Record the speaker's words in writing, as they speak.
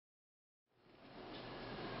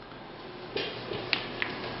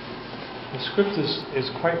script is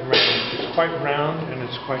quite round. It's quite round and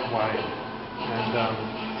it's quite wide. And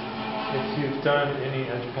if you've done any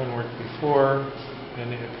edge pen work before,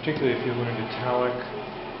 and particularly if you learned italic,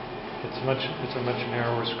 it's a much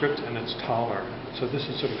narrower script and it's taller. So this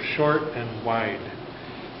is sort of short and wide.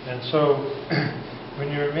 And so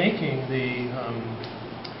when you're making the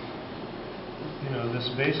this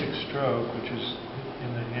basic stroke, which is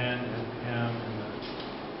in the N and M and the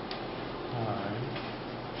I,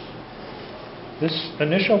 this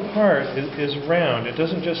initial part is round. It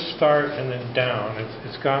doesn't just start and then down.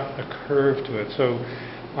 It's got a curve to it. So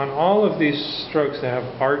on all of these strokes that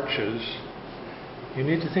have arches, you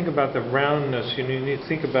need to think about the roundness. You need to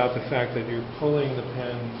think about the fact that you're pulling the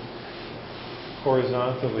pen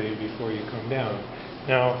horizontally before you come down.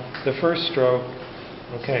 Now, the first stroke,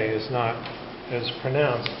 okay, is not as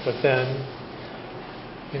pronounced, but then,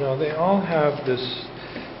 they all have this.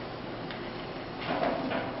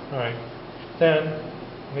 All right. Then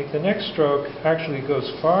make the next stroke actually goes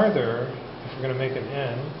farther, if we're going to make an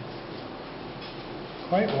N,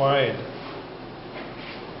 quite wide.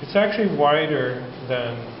 It's actually wider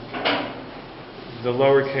than the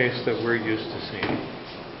lowercase that we're used to seeing.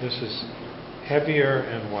 This is heavier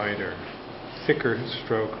and wider, thicker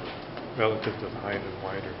stroke relative to the height and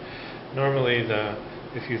wider. Normally,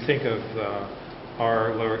 if you think of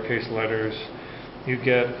R lowercase letters, you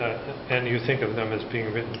get, and you think of them as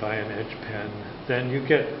being written by an edge pen, then you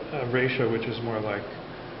get a ratio which is more like,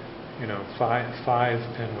 5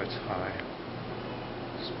 pen widths high,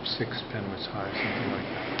 6 pen widths high, something like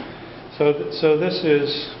that. So this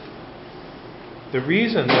is the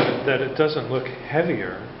reason that it doesn't look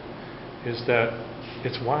heavier is that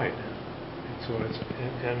it's wide.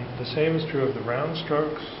 And the same is true of the round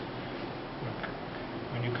strokes.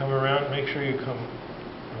 When you come around, make sure you come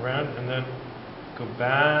around and then go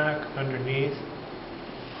back underneath,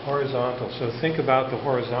 horizontal. So think about the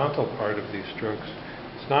horizontal part of these strokes.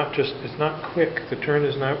 It's not quick. The turn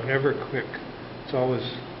is never quick. It's always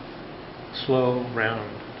slow,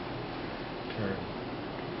 round turn.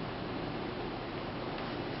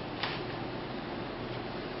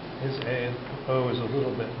 His O is a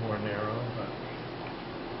little bit more narrow, but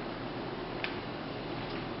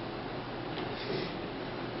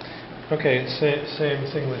okay, same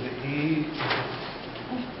thing with the E,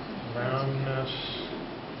 roundness.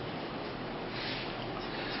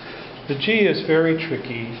 The G is very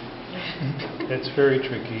tricky. It's very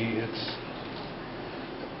tricky.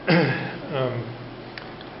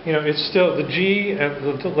 It's still the G,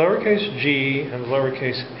 the lowercase g and the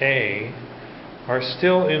lowercase a are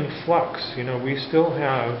still in flux. We still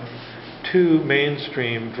have two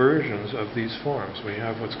mainstream versions of these forms. We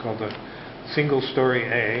have what's called the single story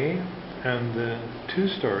A and the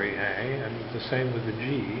two-story A, and the same with the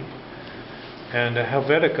G. And a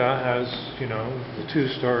Helvetica has, the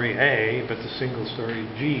two-story A, but the single-story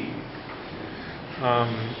G.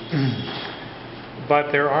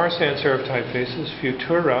 But there are sans serif typefaces.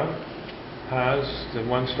 Futura has the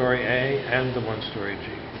one-story A and the one-story G.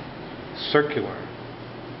 Circular.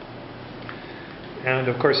 And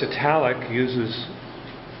of course, italic uses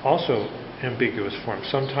also ambiguous forms.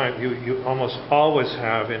 Sometimes you almost always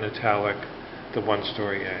have in italic the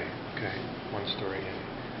one-story A. Okay, one-story A.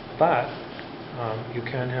 But you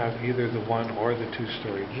can have either the one or the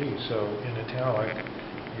two-story G. So in italic,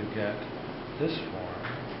 you get this form.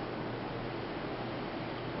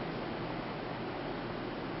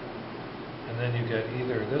 And then you get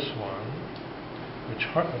either this one, which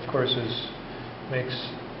of course makes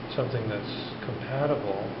something that's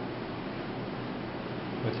compatible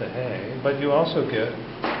with the A, but you also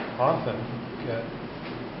often get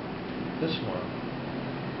this one.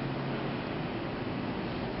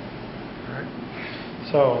 All right.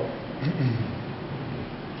 So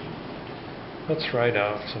let's write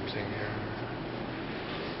out something here,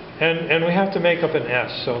 and we have to make up an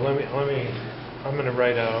S. So I'm going to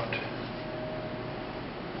write out.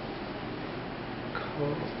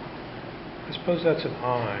 I suppose that's an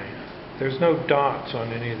I. There's no dots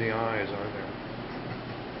on any of the I's, are there?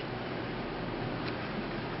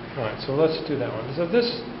 Alright, so let's do that one. So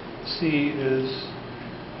this C is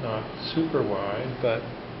not super wide, but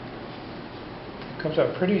it comes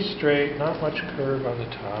out pretty straight, not much curve on the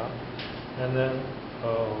top. And then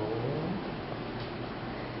O.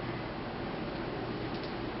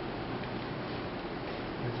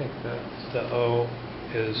 I think that the O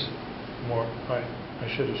is more, I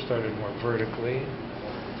should have started more vertically.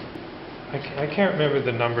 I can't remember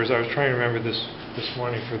the numbers. I was trying to remember this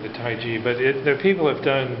morning for the Taiji, but the people have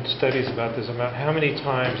done studies about this, about how many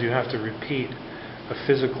times you have to repeat a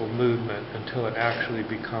physical movement until it actually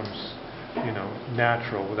becomes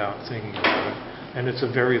natural without thinking about it. And it's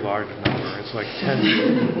a very large number. It's like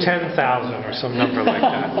 10,000 or some number like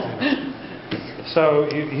that. So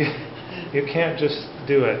you can't just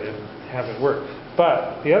do it and have it work.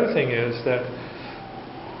 But the other thing is that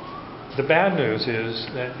the bad news is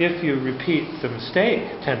that if you repeat the mistake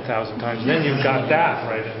 10,000 times, then you've got that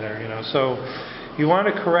right in there. So you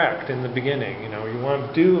want to correct in the beginning. You want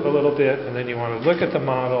to do a little bit, and then you want to look at the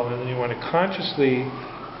model, and then you want to consciously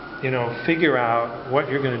figure out what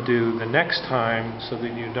you're going to do the next time so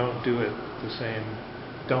that you don't do it the same,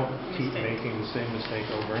 don't keep making the same mistake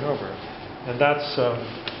over and over. And that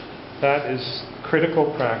is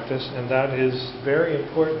critical practice, and that is very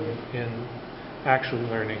important in actually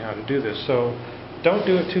learning how to do this. So don't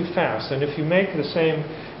do it too fast. And if you make the same,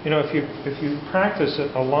 if you practice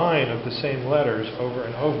a line of the same letters over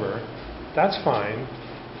and over, that's fine,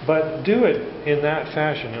 but do it in that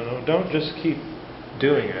fashion. Don't just keep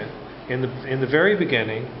doing it. In the very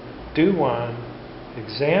beginning, do one,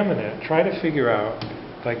 examine it, try to figure out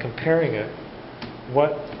by comparing it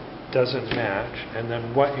what doesn't match, and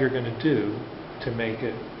then what you're going to do to make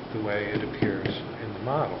it the way it appears in the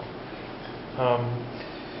model.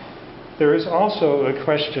 There is also a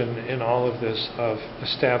question in all of this of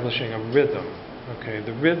establishing a rhythm. Okay,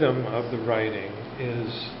 the rhythm of the writing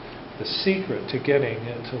is the secret to getting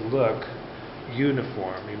it to look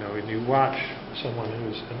uniform. When you watch someone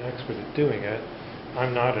who's an expert at doing it,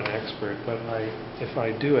 I'm not an expert, but if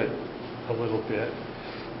I do it a little bit,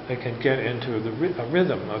 I can get into a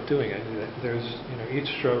rhythm of doing it. There's, each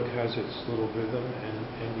stroke has its little rhythm,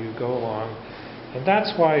 and you go along. And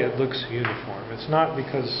that's why it looks uniform. It's not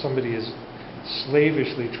because somebody is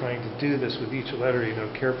slavishly trying to do this with each letter,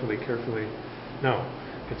 carefully. No,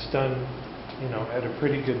 it's done, at a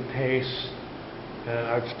pretty good pace. And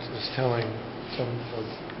I was telling some of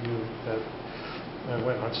you that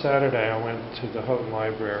on Saturday I went to the Houghton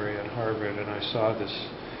Library at Harvard, and I saw this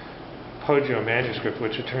Poggio manuscript,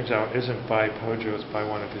 which it turns out isn't by Poggio, it's by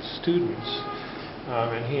one of his students.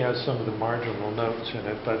 And he has some of the marginal notes in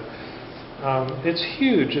it, but it's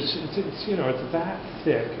huge. It's that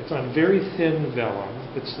thick. It's on very thin vellum.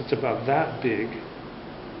 It's about that big,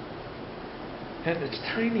 and it's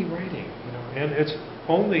tiny writing. And it's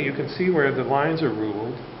only, you can see where the lines are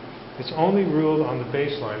ruled. It's only ruled on the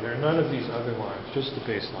baseline. There are none of these other lines, just the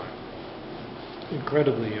baseline.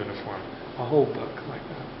 Incredibly uniform. A whole book like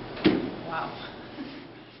that. Wow.